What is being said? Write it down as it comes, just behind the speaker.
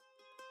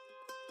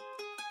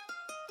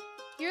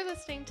You're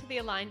listening to the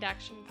Aligned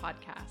Action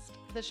Podcast,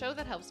 the show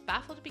that helps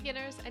baffled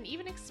beginners and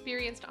even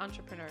experienced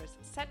entrepreneurs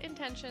set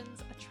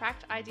intentions,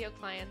 attract ideal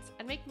clients,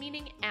 and make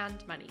meaning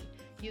and money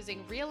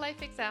using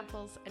real-life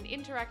examples, an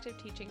interactive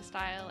teaching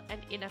style, and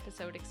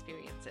in-episode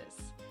experiences.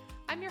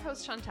 I'm your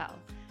host, Chantal,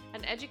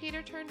 an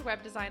educator turned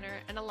web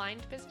designer and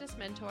aligned business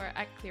mentor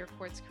at Clear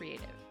Quartz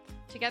Creative.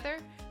 Together,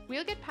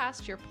 we'll get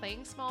past your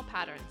playing small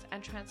patterns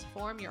and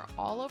transform your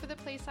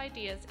all-over-the-place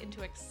ideas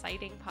into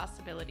exciting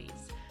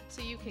possibilities,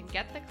 so you can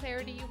get the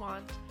clarity you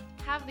want,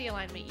 have the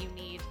alignment you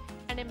need,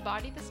 and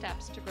embody the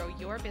steps to grow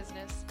your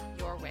business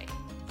your way.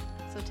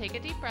 So take a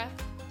deep breath,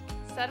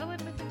 settle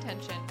in with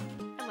intention,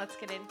 and let's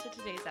get into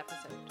today's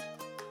episode.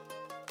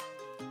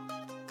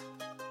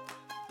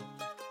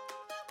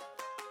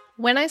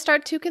 When I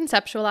start to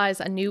conceptualize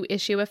a new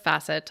issue of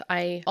Facet,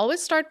 I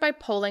always start by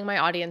polling my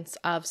audience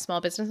of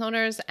small business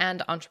owners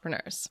and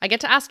entrepreneurs. I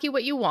get to ask you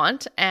what you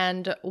want,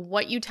 and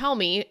what you tell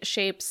me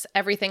shapes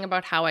everything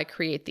about how I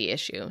create the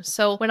issue.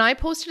 So when I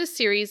posted a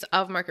series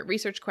of market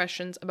research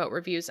questions about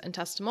reviews and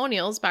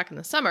testimonials back in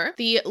the summer,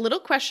 the little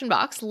question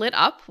box lit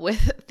up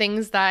with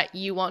things that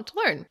you want to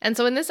learn. And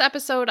so in this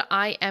episode,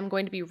 I am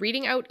going to be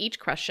reading out each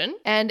question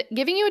and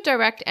giving you a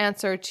direct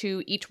answer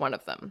to each one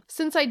of them.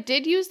 Since I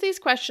did use these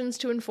questions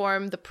to inform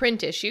the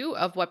print issue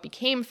of what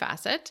became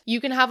Facet, you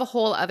can have a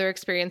whole other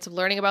experience of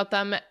learning about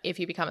them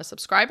if you become a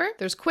subscriber.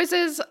 There's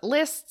quizzes,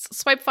 lists,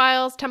 swipe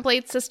files,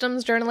 templates,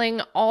 systems,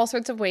 journaling, all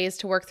sorts of ways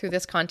to work through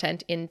this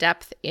content in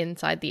depth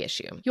inside the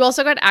issue. You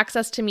also got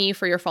access to me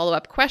for your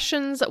follow-up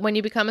questions when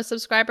you become a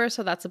subscriber,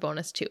 so that's a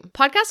bonus too.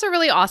 Podcasts are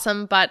really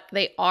awesome, but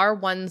they are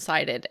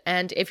one-sided.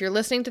 And if you're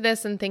listening to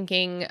this and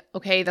thinking,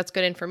 okay, that's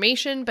good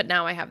information, but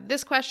now I have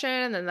this question,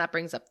 and then that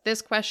brings up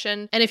this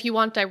question. And if you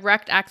want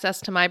direct access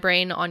to my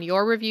brain on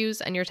your reviews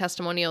and your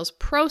testimonials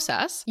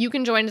process, you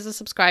can join as a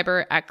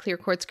subscriber at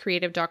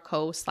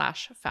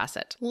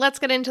clearquartzcreative.co/facet. Let's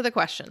get into the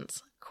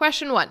questions.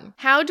 Question 1.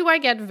 How do I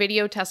get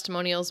video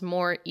testimonials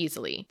more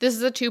easily? This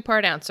is a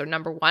two-part answer.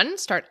 Number 1,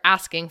 start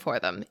asking for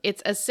them.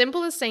 It's as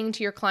simple as saying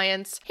to your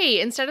clients,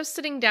 hey, instead of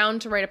sitting down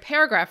to write a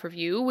paragraph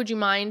review, would you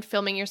mind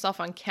filming yourself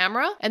on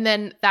camera? And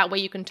then that way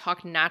you can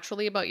talk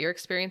naturally about your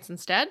experience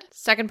instead.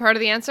 Second part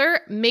of the answer,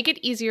 make it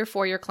easier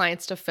for your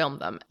clients to film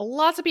them.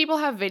 Lots of people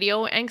have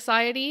video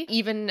anxiety,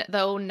 even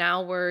though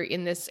now we're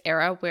in this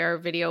era where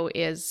video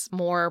is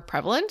more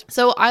prevalent.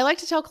 So I like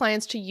to tell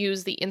clients to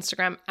use the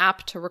Instagram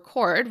app to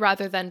record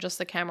rather than just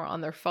the camera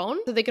on their phone,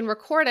 so they can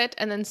record it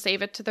and then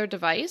save it to their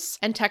device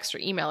and text or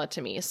email it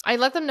to me. So I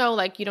let them know,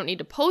 like, you don't need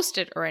to post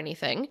it or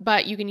anything,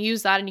 but you can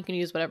use that and you can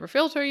use whatever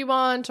filter you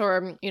want,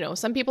 or,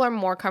 some people are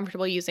more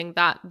comfortable using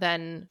that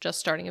than just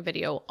starting a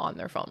video on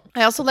their phone.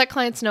 I also let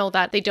clients know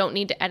that they don't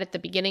need to edit the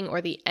beginning or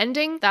the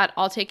ending, that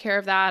I'll take care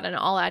of that and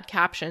I'll add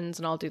captions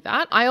and I'll do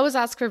that. I always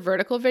ask for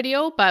vertical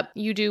video, but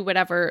you do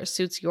whatever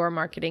suits your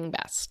marketing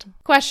best.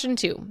 Question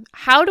 2,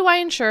 how do I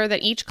ensure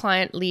that each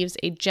client leaves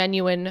a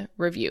genuine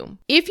review?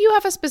 If you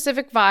have a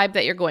specific vibe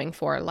that you're going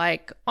for,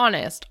 like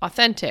honest,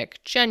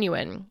 authentic,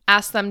 genuine,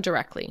 ask them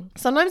directly.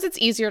 Sometimes it's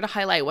easier to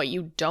highlight what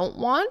you don't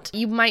want.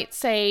 You might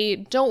say,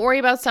 don't worry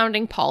about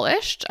sounding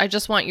polished. I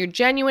just want your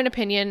genuine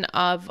opinion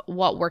of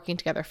what working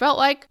together felt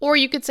like. Or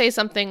you could say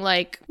something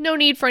like, no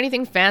need for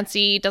anything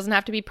fancy, doesn't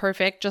have to be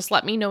perfect. Just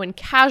let me know in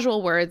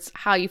casual words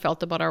how you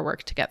felt about our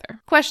work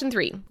together. Question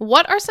 3,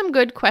 what are some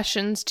good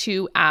questions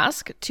to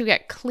ask to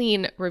get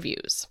clean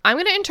reviews? I'm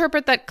going to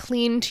interpret that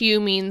clean to you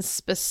means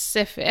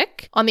specific.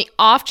 On the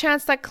off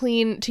chance that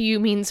clean to you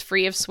means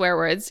free of swear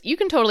words, you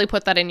can totally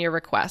put that in your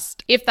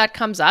request. If that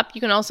comes up,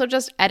 you can also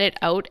just edit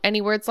out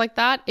any words like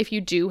that if you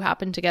do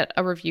happen to get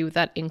a review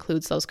that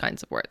includes those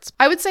kinds of words.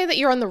 I would say that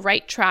you're on the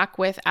right track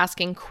with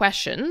asking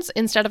questions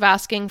instead of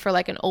asking for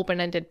like an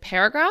open-ended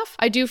paragraph.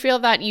 I do feel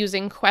that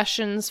using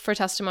questions for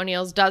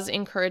testimonials does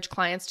encourage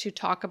clients to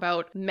talk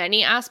about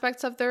many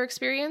aspects of their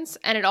experience,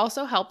 and it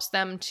also helps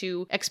them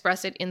to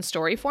express it in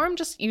story form,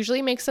 just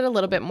usually makes it a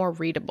little bit more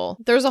readable.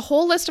 There's a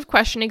whole list of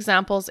question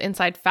examples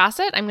inside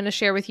Facet. I'm going to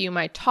share with you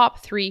my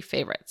top 3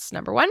 favorites.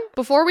 Number 1,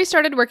 before we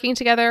started working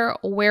together,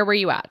 where were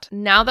you at?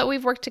 Now that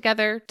we've worked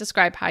together,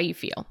 describe how you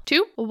feel.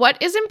 2,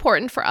 what is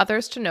important for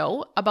others to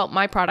know about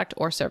my product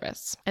or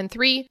service? And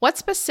 3, what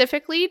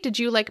specifically did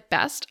you like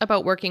best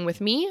about working with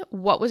me?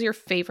 What was your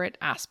favorite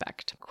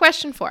aspect?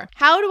 Question 4,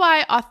 how do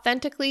I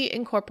authentically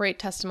incorporate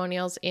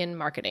testimonials in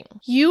marketing?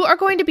 You are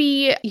going to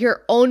be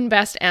your own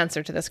best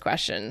answer to this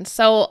question.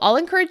 So I'll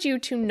encourage you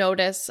to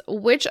notice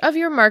which of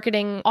your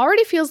marketing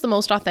already feels the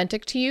most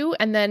authentic to you,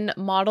 and then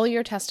model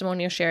your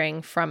testimonial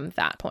sharing from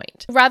that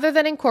point. Rather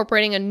than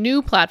incorporating a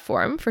new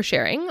platform for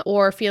sharing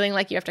or feeling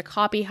like you have to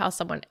copy how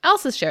someone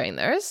else is sharing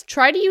theirs,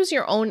 try to use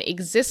your own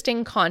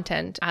existing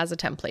content as a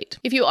template.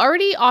 If you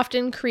already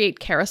often create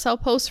carousel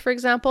posts, for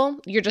example,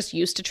 you're just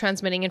used to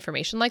transmitting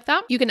information like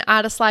that, you can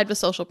add a slide with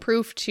social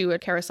proof to a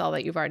carousel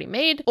that you've already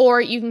made,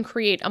 or you can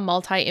create a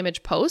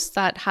multi-image post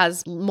that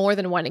has more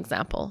than one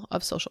example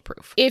of social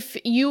proof. If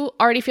you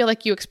already feel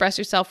like you express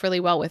yourself really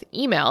well with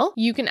email,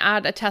 you You can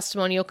add a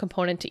testimonial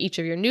component to each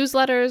of your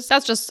newsletters.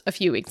 That's just a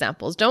few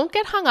examples. Don't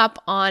get hung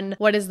up on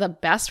what is the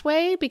best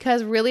way,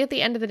 because really at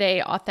the end of the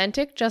day,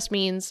 authentic just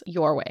means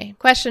your way.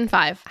 Question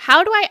 5,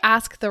 how do I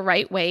ask the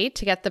right way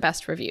to get the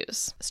best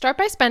reviews? Start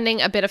by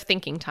spending a bit of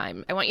thinking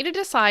time. I want you to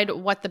decide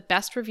what the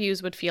best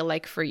reviews would feel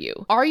like for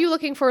you. Are you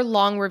looking for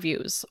long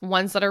reviews,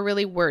 ones that are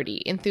really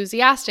wordy,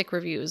 enthusiastic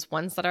reviews,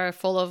 ones that are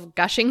full of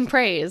gushing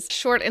praise,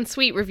 short and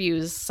sweet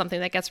reviews, something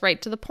that gets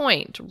right to the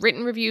point,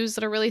 written reviews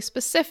that are really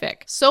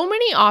specific? So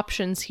many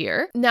options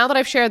here. Now that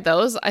I've shared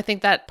those, I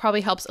think that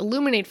probably helps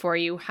illuminate for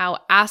you how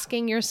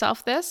asking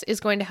yourself this is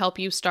going to help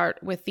you start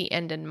with the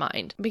end in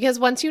mind. Because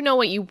once you know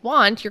what you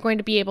want, you're going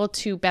to be able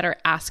to better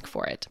ask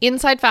for it.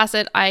 Inside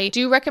Facet, I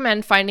do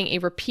recommend finding a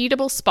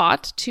repeatable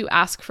spot to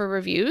ask for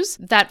reviews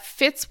that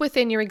fits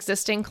within your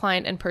existing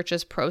client and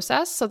purchase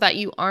process so that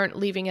you aren't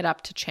leaving it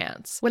up to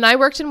chance. When I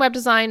worked in web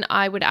design,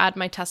 I would add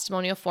my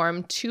testimonial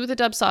form to the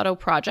Dubsado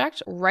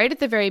project right at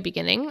the very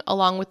beginning,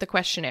 along with the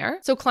questionnaire.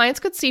 So clients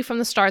could see from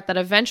the start that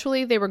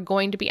eventually they were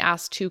going to be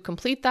asked to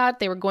complete that.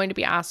 They were going to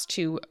be asked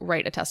to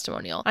write a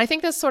testimonial. I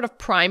think this sort of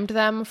primed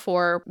them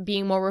for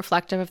being more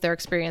reflective of their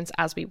experience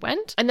as we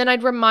went. And then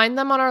I'd remind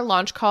them on our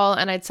launch call,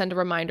 and I'd send a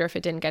reminder if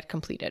it didn't get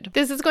completed.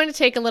 This is going to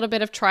take a little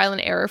bit of trial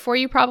and error for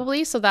you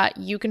probably, so that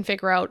you can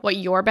figure out what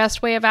your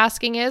best way of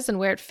asking is and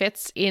where it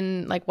fits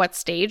in, like what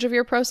stage of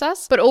your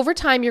process. But over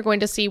time, you're going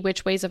to see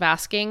which ways of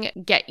asking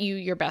get you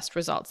your best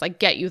results, like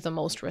get you the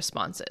most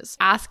responses.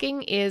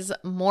 Asking is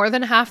more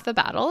than half the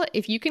battle.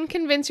 If you can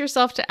convince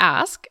yourself to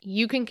ask,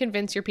 you can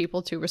convince your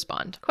people to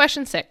respond.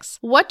 Question 6,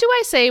 what do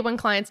I say when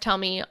clients tell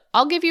me,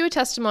 I'll give you a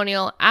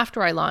testimonial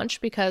after I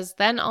launch because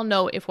then I'll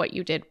know if what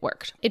you did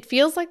worked? It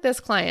feels like this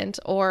client,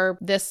 or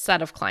this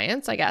set of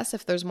clients, I guess,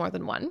 if there's more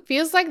than one,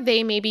 feels like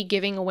they may be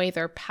giving away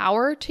their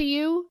power to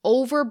you,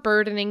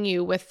 overburdening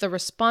you with the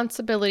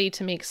responsibility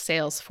to make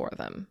sales for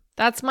them.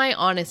 That's my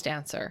honest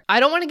answer.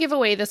 I don't want to give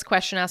away this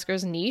question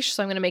asker's niche,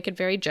 so I'm going to make it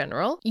very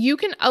general. You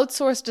can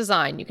outsource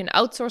design, you can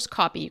outsource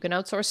copy, you can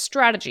outsource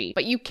strategy,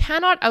 but you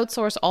cannot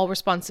outsource all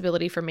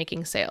responsibility for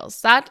making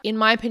sales. That, in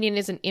my opinion,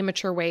 is an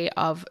immature way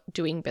of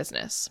doing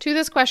business. To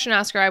this question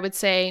asker, I would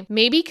say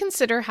maybe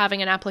consider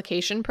having an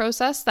application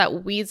process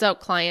that weeds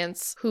out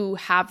clients who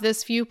have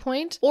this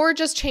viewpoint, or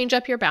just change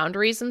up your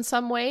boundaries in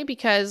some way,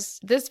 because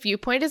this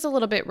viewpoint is a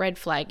little bit red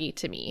flaggy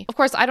to me. Of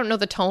course, I don't know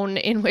the tone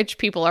in which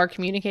people are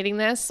communicating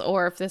this,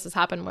 or if this has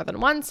happened more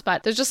than once,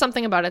 but there's just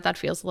something about it that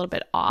feels a little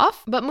bit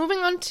off. But moving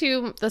on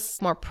to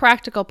this more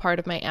practical part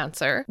of my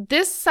answer,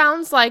 this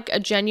sounds like a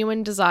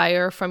genuine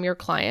desire from your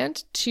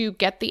client to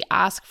get the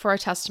ask for a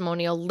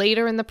testimonial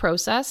later in the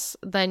process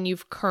than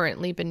you've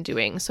currently been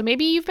doing. So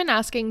maybe you've been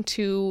asking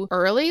too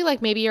early,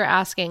 like maybe you're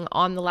asking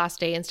on the last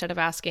day instead of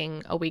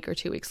asking a week or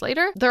 2 weeks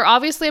later. They're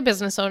obviously a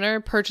business owner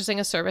purchasing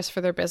a service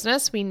for their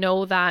business. We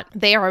know that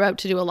they are about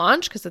to do a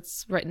launch because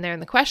it's written there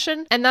in the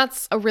question, and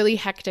that's a really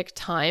hectic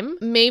time.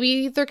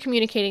 Maybe they're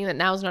communicating that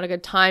now is not a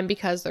good time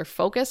because their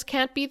focus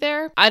can't be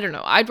there. I don't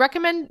know. I'd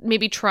recommend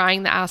maybe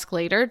trying the ask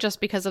later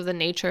just because of the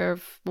nature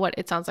of what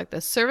it sounds like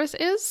this service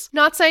is.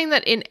 Not saying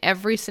that in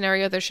every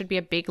scenario there should be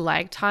a big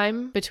lag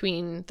time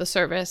between the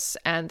service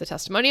and the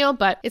testimonial,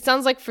 but it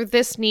sounds like for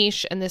this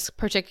niche and this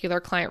particular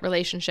client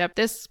relationship,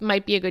 this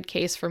might be a good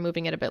case for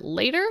moving it a bit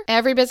later.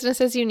 Every business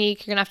is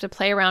unique. You're going to have to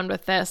play around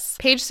with this.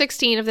 Page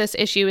 16 of this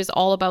issue is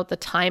all about the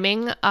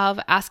timing of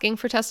asking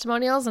for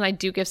testimonials, and I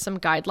do give some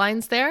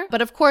guidelines there.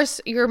 But of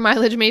course, your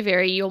mileage may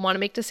vary. You'll want to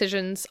make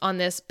decisions on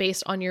this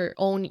based on your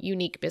own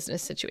unique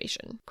business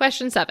situation.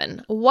 Question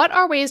 7. What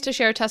are ways to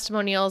share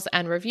testimonials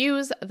and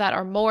reviews that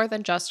are more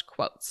than just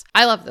quotes?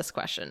 I love this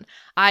question.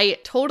 I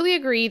totally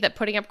agree that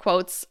putting up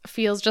quotes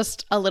feels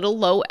just a little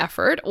low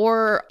effort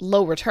or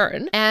low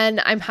return,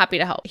 and I'm happy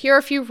to help. Here are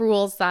a few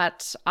rules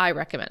that I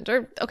recommend,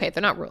 or okay,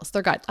 they're not rules,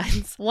 they're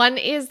guidelines. One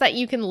is that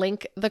you can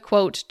link the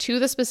quote to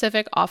the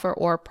specific offer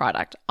or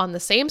product on the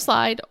same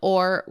slide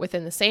or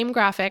within the same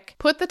graphic.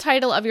 Put the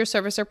title of your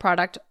service or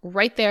product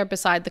right there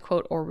beside the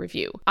quote or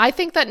review. I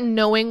think that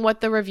knowing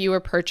what the reviewer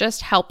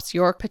purchased helps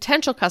your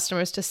potential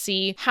customers to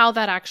see how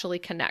that actually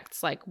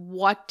connects. Like,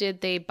 what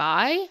did they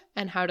buy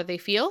and how do they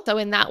feel? So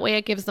in that way,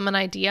 it gives them an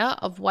idea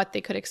of what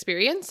they could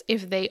experience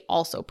if they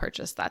also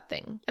purchased that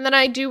thing. And then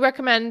I do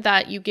recommend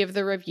that you give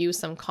the review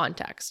some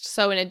context.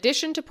 So in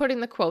addition to putting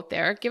the quote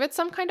there, give it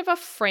some kind of a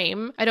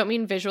frame. I don't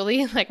mean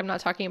visually, like I'm not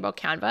talking about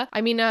Canva.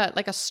 I mean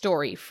like a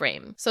story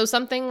frame. So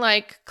something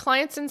like,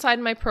 clients inside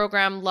my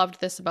program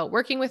loved this about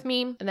working with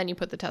me, and then you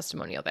put the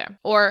testimonial there.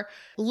 Or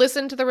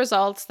listen to the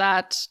results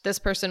that this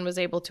person was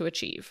able to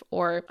achieve.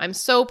 Or I'm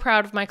so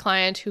proud of my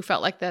client who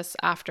felt like this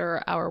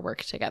after our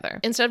work together.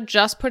 Instead of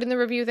just putting the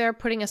review there,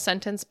 putting a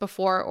sentence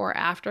before or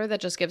after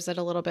that just gives it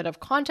a little bit of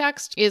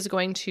context is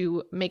going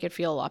to make it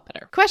feel a lot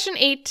better. Question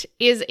 8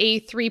 is a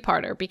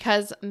 3-parter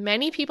because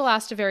many people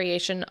asked a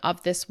variation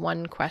of this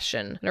one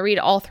question. I'm going to read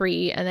all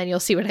 3 and then you'll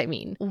see what I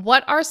mean.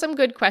 What are some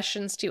good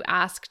questions to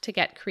ask to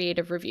get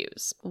creative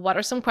reviews? What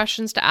are some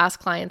questions to ask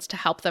clients to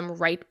help them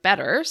write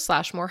better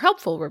 / more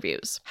helpful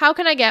reviews? How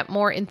can I get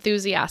more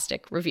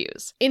enthusiastic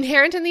reviews?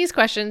 Inherent in these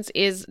questions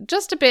is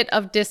just a bit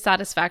of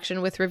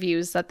dissatisfaction with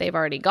reviews that they've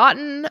already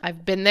gotten.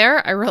 I've been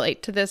there. I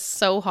relate to this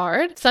so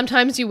hard.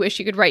 Sometimes you wish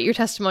you could write your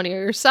testimonial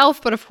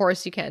yourself, but of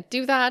course you can't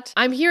do that.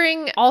 I'm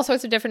hearing all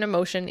sorts of different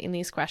emotion in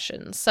these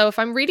questions. So if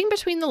I'm reading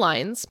between the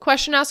lines,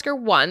 question asker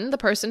 1, the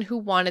person who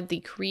wanted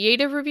the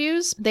creative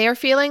reviews, they are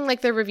feeling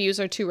like their reviews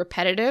are too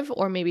repetitive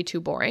or maybe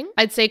too boring.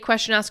 I'd say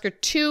question asker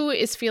 2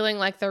 is feeling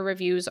like their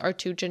reviews are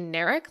too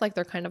generic, like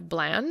they're kind of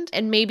bland,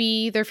 and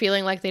maybe they're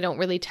feeling like they don't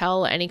really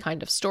tell any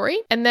kind of story.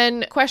 And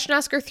then question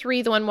asker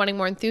 3, the one wanting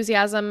more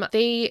enthusiasm,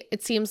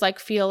 it seems like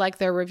feel like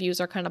their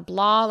reviews are kind of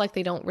blah, like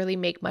they don't really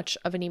make much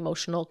of an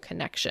emotional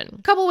connection.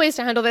 A couple ways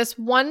to handle this.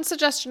 One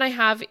suggestion I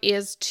have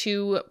is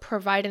to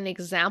provide an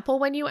example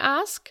when you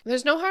ask.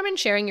 There's no harm in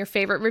sharing your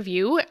favorite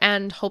review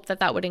and hope that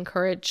that would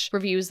encourage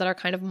reviews that are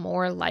kind of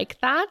more like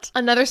that.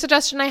 Another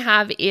suggestion I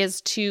have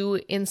is to,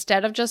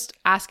 instead of just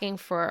asking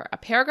for a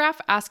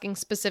paragraph, asking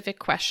specific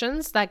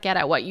questions that get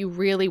at what you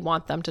really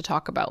want them to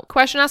talk about.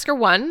 Question asker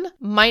 1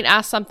 might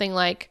ask something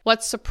like,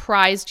 what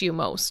surprised you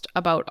most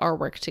about our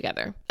work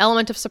together?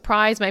 Element of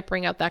surprise might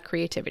bring out that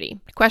creativity.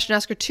 Question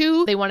asker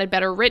 2, they wanted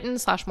better written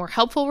 / more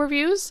helpful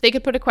reviews. They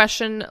could put a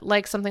question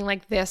like something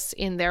like this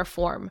in their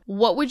form.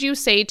 What would you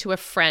say to a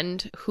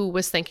friend who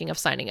was thinking of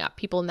signing up?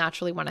 People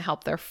naturally want to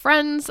help their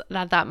friends.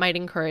 That might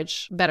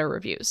encourage better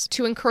reviews.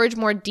 To encourage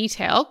more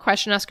detail,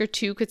 question asker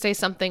 2 could say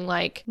something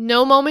like,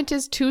 no moment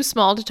is too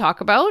small to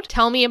talk about.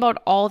 Tell me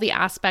about all the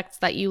aspects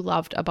that you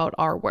loved about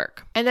our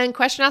work. And then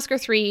question asker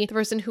 3, the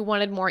person who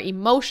wanted more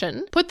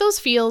emotion, put those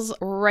feels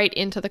right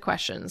into the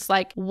questions.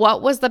 Like,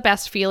 what was the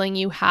best feeling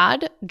you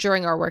had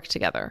during our work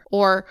together?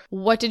 Or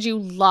what did you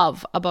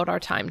love about our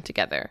time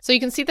together? So you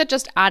can see that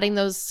just adding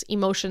those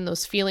emotion,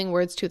 those feeling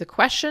words to the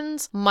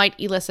questions might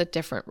elicit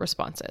different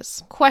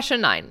responses.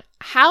 Question 9.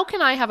 How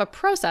can I have a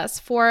process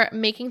for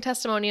making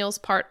testimonials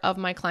part of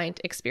my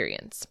client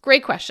experience?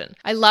 Great question.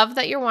 I love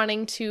that you're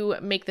wanting to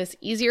make this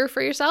easier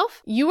for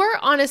yourself. You are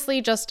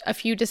honestly just a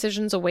few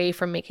decisions away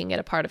from making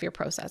it a part of your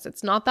process.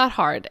 It's not that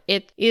hard.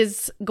 It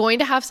is going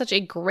to have such a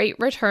great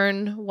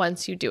return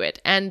once you do it.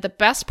 And the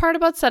best part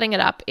about setting it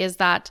up is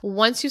that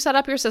once you set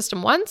up your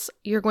system once,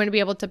 you're going to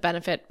be able to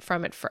benefit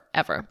from it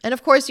forever. And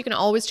of course, you can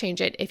always change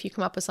it if you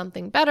come up with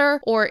something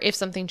better or if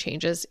something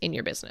changes in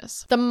your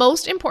business. The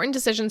most important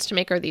decisions to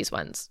make are these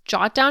ones.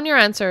 Jot down your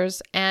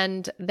answers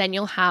and then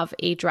you'll have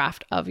a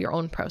draft of your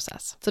own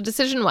process. So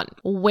decision 1,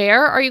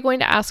 where are you going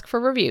to ask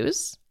for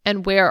reviews?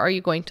 And where are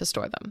you going to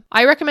store them?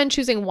 I recommend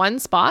choosing one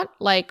spot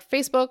like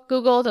Facebook,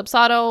 Google,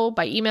 Dubsado,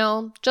 by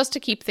email, just to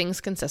keep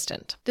things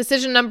consistent.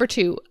 Decision number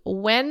 2,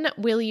 when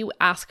will you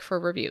ask for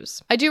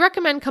reviews? I do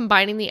recommend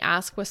combining the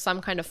ask with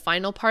some kind of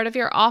final part of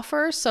your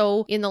offer.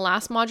 So in the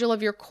last module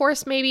of your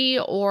course maybe,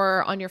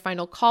 or on your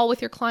final call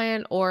with your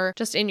client, or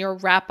just in your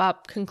wrap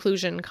up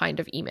conclusion kind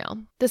of email.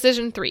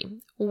 Decision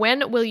 3,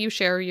 when will you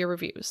share your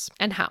reviews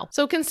and how?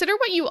 So consider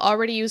what you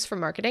already use for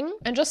marketing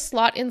and just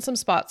slot in some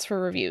spots for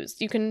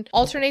reviews. You can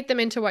alternate them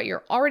into what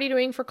you're already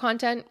doing for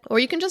content, or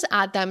you can just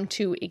add them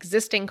to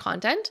existing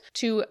content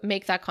to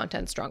make that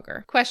content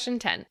stronger. Question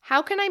 10,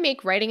 how can I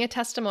make writing a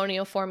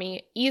testimonial for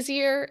me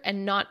easier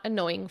and not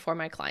annoying for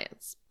my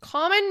clients?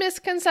 Common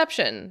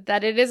misconception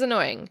that it is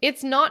annoying.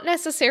 It's not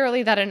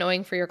necessarily that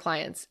annoying for your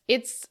clients.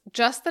 It's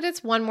just that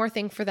it's one more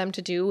thing for them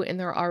to do in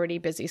their already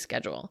busy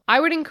schedule. I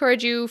would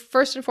encourage you,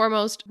 first and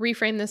foremost,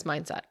 reframe this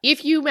mindset.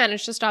 If you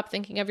manage to stop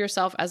thinking of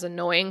yourself as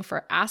annoying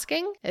for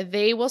asking,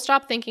 they will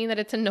stop thinking that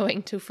it's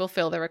annoying to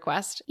fulfill the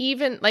request.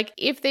 Even like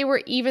if they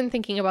were even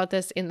thinking about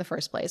this in the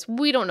first place,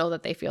 we don't know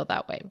that they feel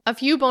that way. A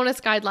few bonus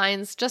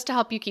guidelines just to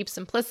help you keep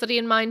simplicity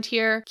in mind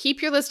here.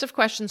 Keep your list of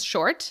questions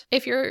short.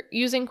 If you're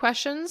using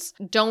questions,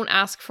 don't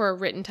ask for a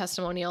written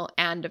testimonial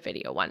and a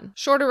video one.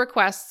 Shorter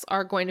requests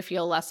are going to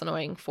feel less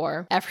annoying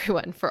for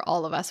everyone, for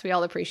all of us. We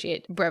all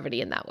appreciate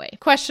brevity in that way.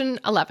 Question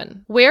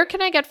 11. Where can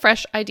I get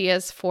fresh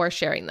ideas for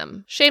sharing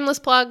them? Shameless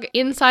plug,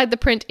 inside the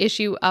print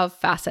issue of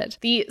Facet.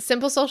 The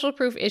Simple Social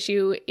Proof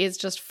issue is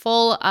just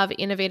full of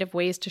innovative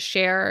ways to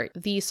share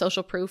the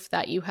social proof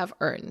that you have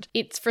earned.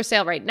 It's for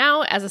sale right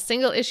now as a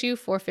single issue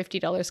for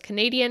 $50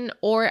 Canadian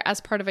or as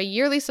part of a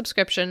yearly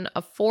subscription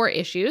of 4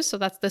 issues. So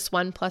that's this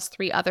one plus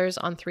 3 others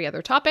on 3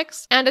 other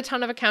topics, and a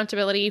ton of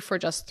accountability for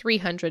just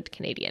 300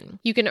 Canadian.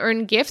 You can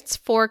earn gifts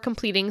for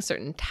completing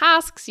certain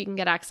tasks. You can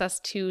get access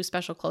to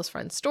special close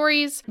friend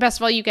stories. Best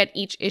of all, you get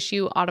each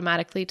issue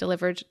automatically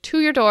delivered to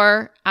your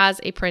door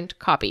as a print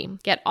copy.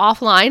 Get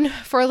offline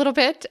for a little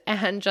bit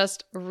and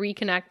just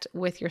reconnect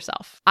with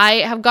yourself. I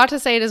have got to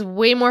say it is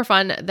way more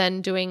fun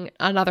than doing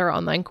another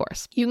online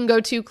course. You can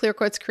go to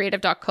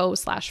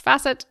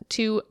clearquotescreative.co/facet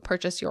to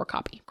purchase your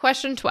copy.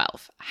 Question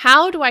 12.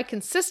 How do I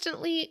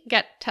consistently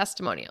get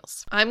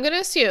testimonials? I'm going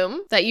to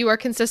assume that you are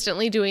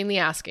consistently doing the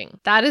asking.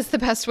 That is the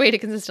best way to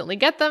consistently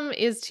get them,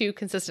 is to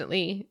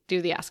consistently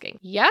do the asking.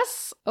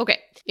 Yes? Okay.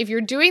 If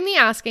you're doing the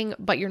asking,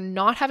 but you're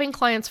not having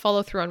clients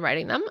follow through on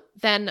writing them,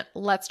 then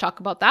let's talk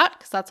about that,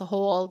 because that's a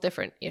whole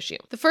different issue.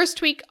 The first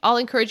tweak I'll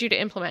encourage you to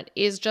implement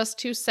is just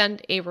to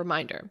send a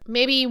reminder.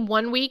 Maybe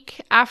 1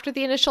 week after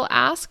the initial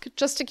ask,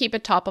 just to keep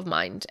it top of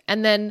mind.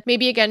 And then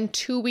maybe again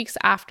 2 weeks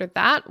after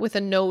that with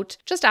a note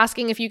just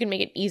asking if you can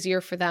make it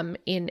easier for them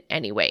in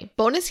any way.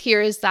 Bonus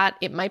here is that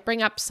it might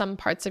bring up some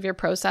parts of your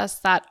process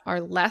that are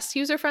less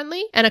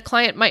user-friendly, and a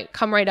client might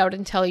come right out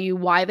and tell you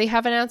why they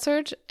haven't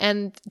answered,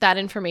 and that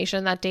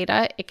information, that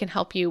data, it can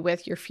help you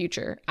with your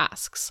future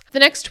asks. The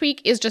next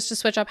tweak is just to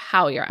switch up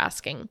how you're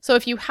asking. So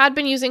if you had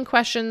been using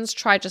questions,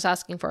 try just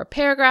asking for a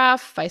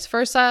paragraph, vice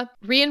versa.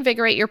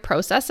 Reinvigorate your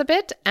process a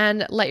bit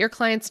and let your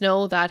clients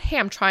know that, hey,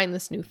 I'm trying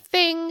this new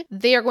thing.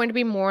 They are going to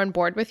be more on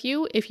board with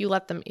you if you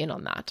let them in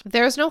on that.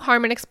 There's no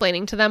harm in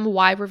explaining to them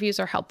why reviews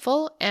are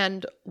helpful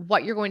and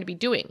what you're going to be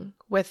doing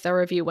with the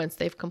review once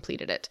they've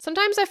completed it.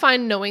 Sometimes I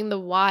find knowing the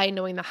why,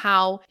 knowing the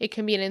how, it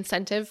can be an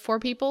incentive for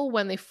people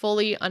when they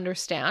fully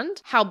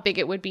understand how big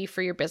it would be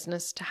for your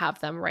business to have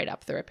them write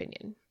up their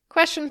opinion.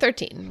 Question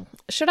 13.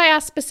 Should I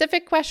ask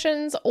specific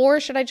questions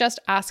or should I just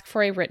ask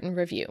for a written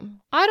review?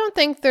 I don't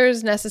think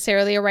there's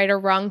necessarily a right or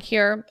wrong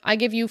here. I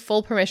give you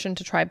full permission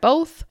to try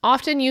both.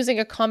 Often using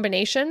a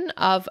combination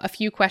of a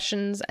few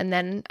questions and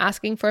then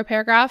asking for a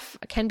paragraph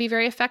can be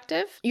very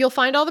effective. You'll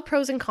find all the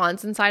pros and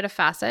cons inside of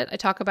Facet. I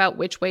talk about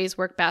which ways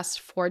work best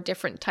for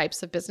different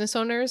types of business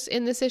owners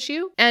in this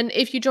issue. And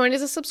if you join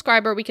as a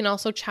subscriber, we can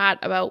also chat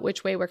about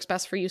which way works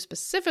best for you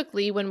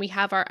specifically when we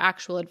have our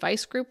actual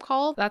advice group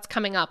call. That's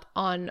coming up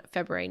on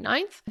February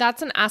 9th.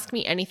 That's an Ask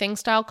Me Anything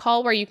style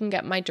call where you can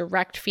get my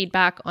direct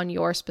feedback on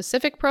your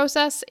specific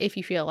process if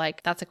you feel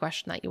like that's a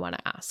question that you want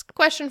to ask.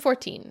 Question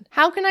 14.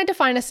 How can I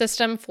define a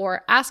system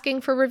for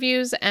asking for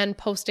reviews and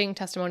posting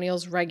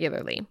testimonials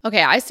regularly?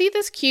 Okay, I see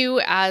this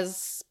queue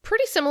as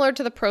pretty similar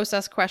to the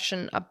process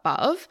question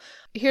above.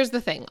 Here's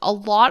the thing. A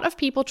lot of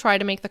people try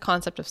to make the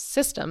concept of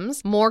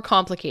systems more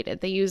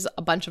complicated. They use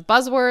a bunch of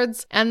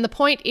buzzwords, and the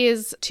point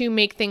is to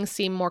make things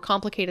seem more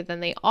complicated than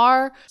they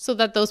are so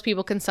that those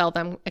people can sell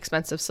them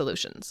expensive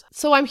solutions.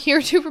 So I'm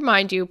here to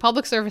remind you,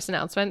 public service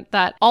announcement,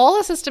 that all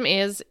a system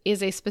is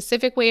a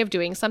specific way of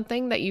doing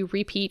something that you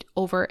repeat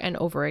over and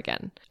over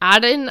again.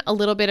 Add in a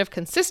little bit of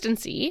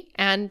consistency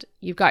and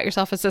you've got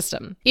yourself a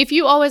system. If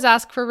you always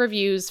ask for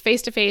reviews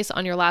face-to-face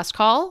on your last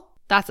call,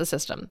 that's a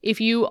system. If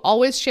you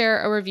always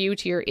share a review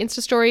to your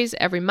Insta stories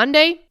every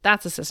Monday,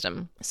 that's a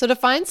system. So to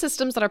find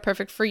systems that are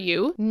perfect for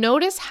you,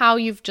 notice how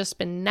you've just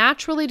been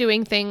naturally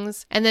doing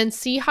things and then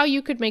see how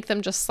you could make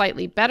them just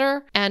slightly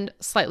better and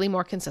slightly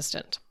more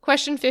consistent.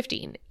 Question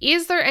 15.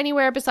 Is there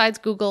anywhere besides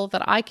Google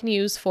that I can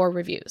use for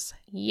reviews?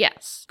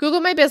 Yes. Google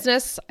My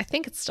Business, I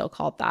think it's still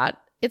called that.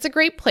 It's a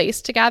great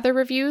place to gather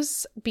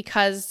reviews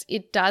because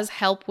it does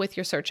help with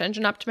your search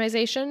engine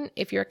optimization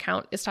if your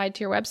account is tied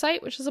to your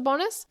website, which is a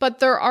bonus. But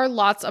there are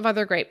lots of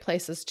other great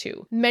places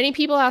too. Many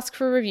people ask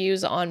for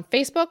reviews on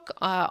Facebook,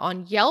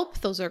 on Yelp.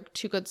 Those are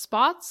two good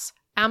spots.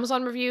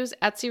 Amazon reviews,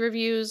 Etsy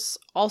reviews,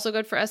 also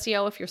good for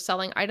SEO if you're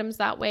selling items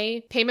that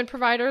way. Payment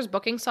providers,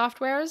 booking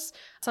softwares,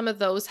 some of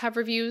those have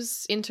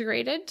reviews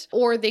integrated,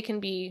 or they can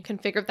be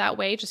configured that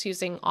way just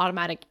using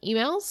automatic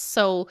emails.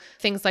 So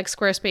things like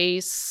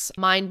Squarespace,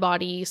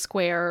 Mindbody,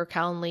 Square,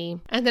 Calendly.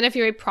 And then if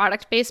you're a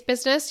product-based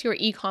business, your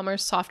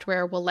e-commerce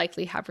software will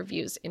likely have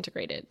reviews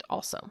integrated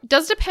also. It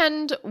does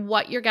depend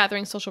what you're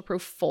gathering social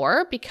proof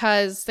for,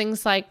 because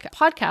things like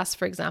podcasts,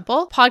 for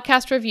example,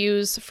 podcast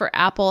reviews for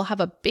Apple have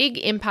a big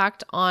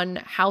impact on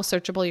how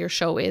searchable your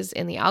show is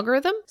in the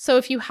algorithm. So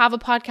if you have a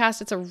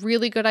podcast, it's a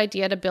really good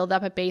idea to build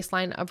up a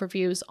baseline of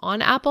reviews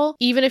on Apple,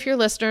 even if your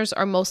listeners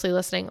are mostly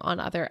listening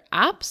on other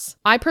apps.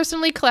 I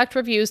personally collect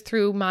reviews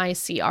through my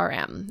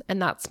CRM,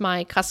 and that's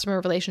my customer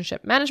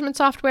relationship management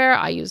software.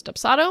 I use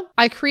Dubsado.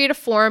 I create a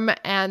form,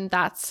 and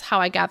that's how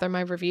I gather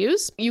my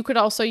reviews. You could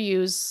also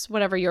use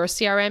whatever your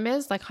CRM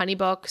is, like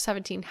Honeybook,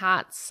 17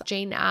 Hats,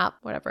 Jane App,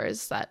 whatever it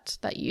is that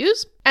you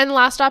use. And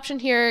last option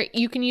here,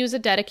 you can use a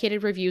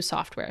dedicated review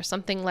software,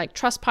 something like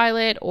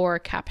Trustpilot or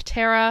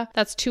Capterra.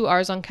 That's 2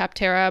 R's on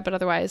Capterra, but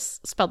otherwise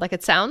spelled like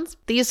it sounds.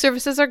 These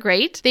services are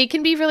great. They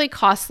can be really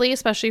costly,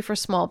 especially for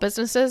small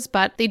businesses,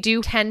 but they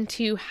do tend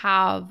to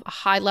have a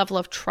high level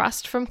of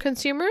trust from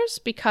consumers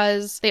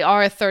because they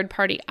are a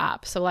third-party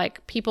app. So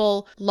like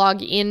people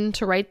log in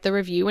to write the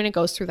review and it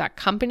goes through that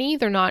company.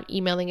 They're not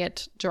emailing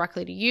it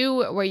directly to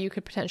you where you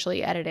could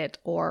potentially edit it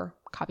or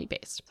copy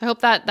paste. I hope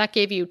that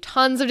gave you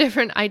tons of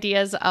different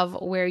ideas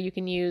of where you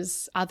can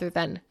use other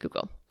than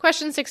Google.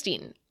 Question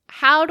 16.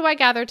 How do I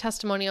gather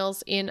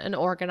testimonials in an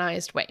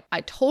organized way?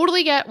 I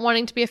totally get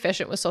wanting to be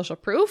efficient with social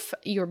proof.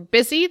 You're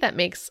busy. That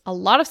makes a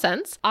lot of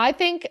sense. I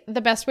think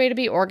the best way to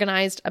be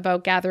organized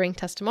about gathering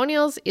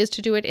testimonials is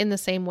to do it in the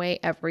same way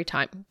every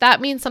time.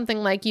 That means something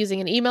like using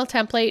an email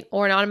template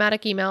or an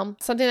automatic email,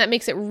 something that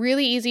makes it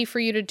really easy for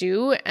you to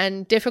do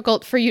and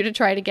difficult for you to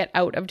try to get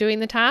out of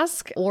doing the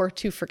task or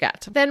to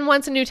forget. Then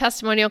once a new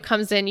testimonial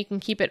comes in, you can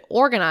keep it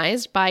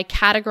organized by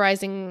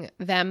categorizing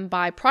them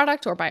by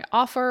product or by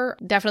offer.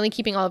 Definitely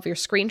keeping all of your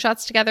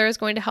screenshots together is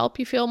going to help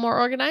you feel more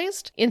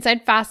organized.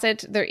 Inside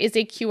Facet, there is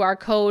a QR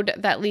code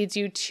that leads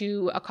you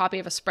to a copy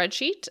of a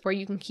spreadsheet where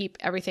you can keep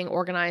everything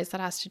organized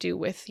that has to do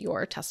with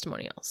your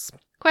testimonials.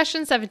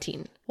 Question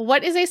 17.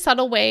 What is a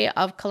subtle way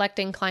of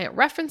collecting client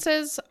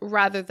references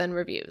rather than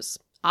reviews?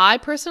 I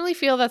personally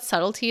feel that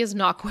subtlety is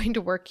not going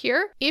to work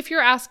here. If you're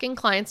asking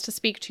clients to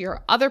speak to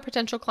your other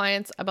potential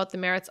clients about the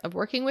merits of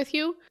working with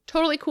you,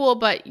 totally cool,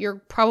 but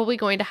you're probably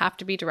going to have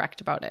to be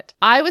direct about it.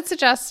 I would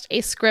suggest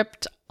a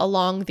script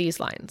along these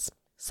lines.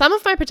 Some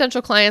of my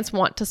potential clients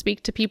want to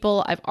speak to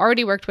people I've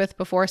already worked with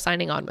before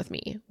signing on with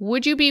me.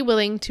 Would you be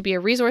willing to be a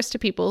resource to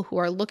people who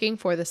are looking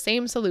for the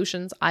same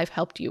solutions I've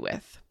helped you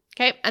with?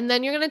 Okay, and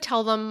then you're going to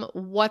tell them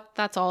what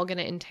that's all going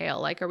to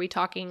entail. Like, are we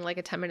talking like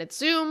a 10-minute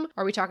Zoom?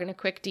 Are we talking a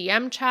quick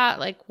DM chat?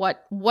 Like,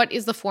 what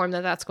is the form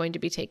that's going to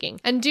be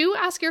taking? And do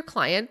ask your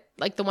client,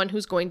 like the one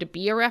who's going to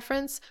be a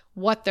reference,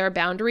 what their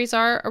boundaries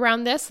are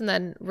around this, and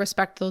then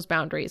respect those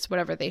boundaries,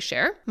 whatever they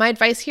share. My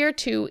advice here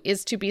too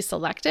is to be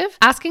selective.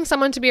 Asking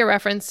someone to be a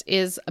reference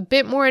is a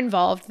bit more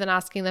involved than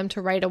asking them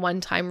to write a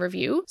one-time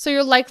review. So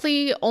you're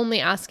likely only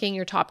asking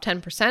your top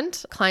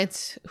 10%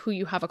 clients who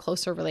you have a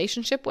closer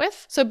relationship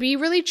with. So be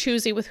really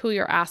choosy with who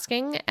you're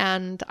asking,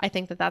 and I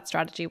think that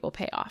strategy will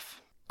pay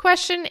off.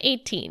 Question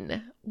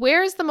 18.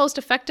 Where is the most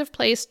effective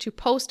place to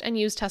post and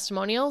use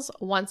testimonials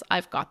once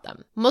I've got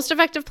them? Most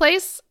effective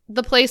place?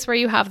 The place where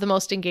you have the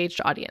most engaged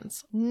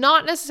audience.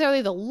 Not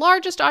necessarily the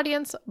largest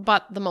audience,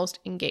 but the most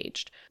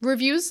engaged.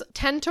 Reviews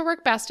tend to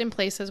work best in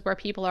places where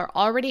people are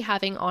already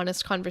having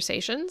honest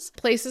conversations,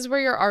 places where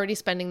you're already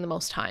spending the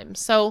most time.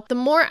 So the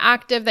more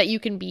active that you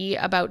can be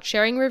about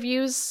sharing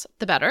reviews,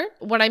 the better.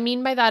 What I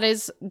mean by that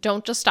is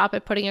don't just stop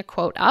at putting a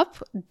quote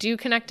up. Do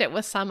connect it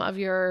with some of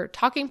your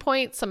talking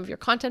points, some of your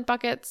content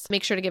buckets.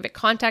 Make sure to give it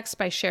context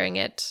by sharing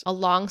it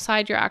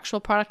alongside your actual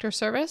product or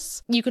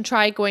service. You can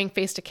try going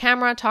face to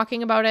camera,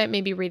 talking about it,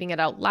 maybe reading it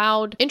out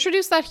loud.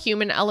 Introduce that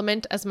human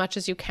element as much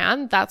as you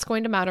can. That's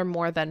going to matter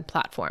more than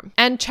platform.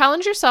 And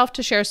challenge yourself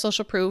to share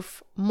social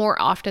proof more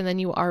often than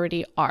you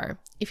already are.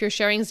 If you're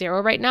sharing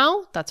 0 right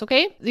now, that's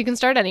okay. You can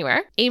start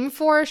anywhere. Aim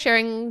for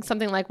sharing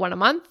something like 1 a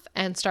month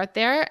and start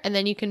there, and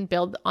then you can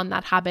build on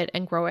that habit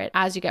and grow it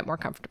as you get more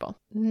comfortable.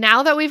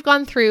 Now that we've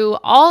gone through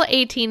all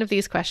 18 of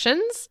these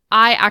questions,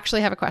 I actually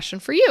have a question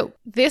for you.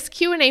 This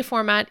Q&A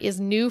format is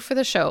new for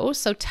the show,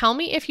 so tell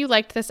me if you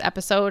liked this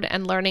episode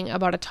and learning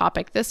about a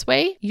topic this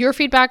way. Your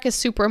feedback is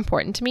super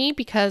important to me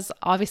because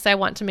obviously I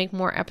want to make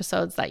more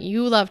episodes that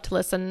you love to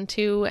listen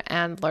to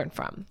and learn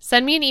from.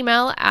 Send me an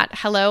email at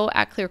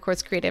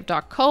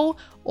hello@clearquartzcreative.co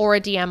or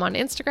a DM on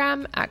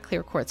Instagram at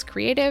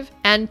clearquartzcreative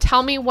and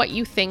tell me what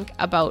you think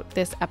about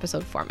this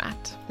episode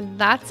format.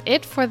 That's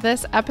it for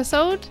this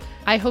episode.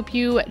 I hope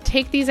you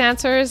take these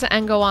answers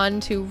and go on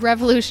to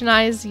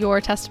revolutionize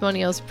your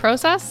testimonials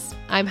process.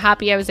 I'm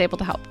happy I was able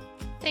to help.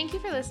 Thank you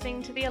for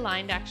listening to the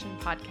Aligned Action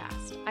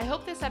Podcast. I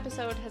hope this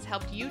episode has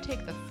helped you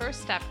take the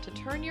first step to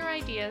turn your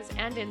ideas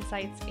and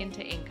insights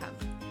into income.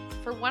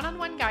 For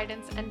one-on-one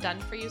guidance and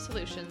done-for-you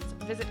solutions,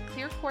 visit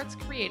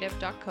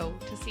clearquartzcreative.co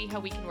to see how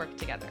we can work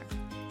together.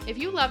 If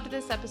you loved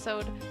this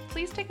episode,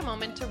 please take a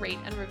moment to rate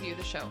and review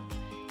the show.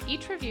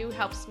 Each review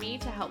helps me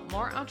to help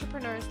more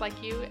entrepreneurs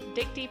like you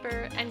dig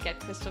deeper and get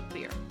crystal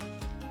clear.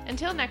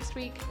 Until next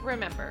week,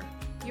 remember,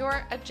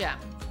 you're a gem.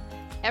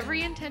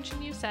 Every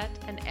intention you set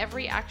and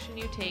every action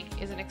you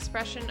take is an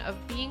expression of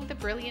being the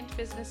brilliant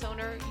business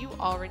owner you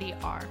already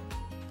are.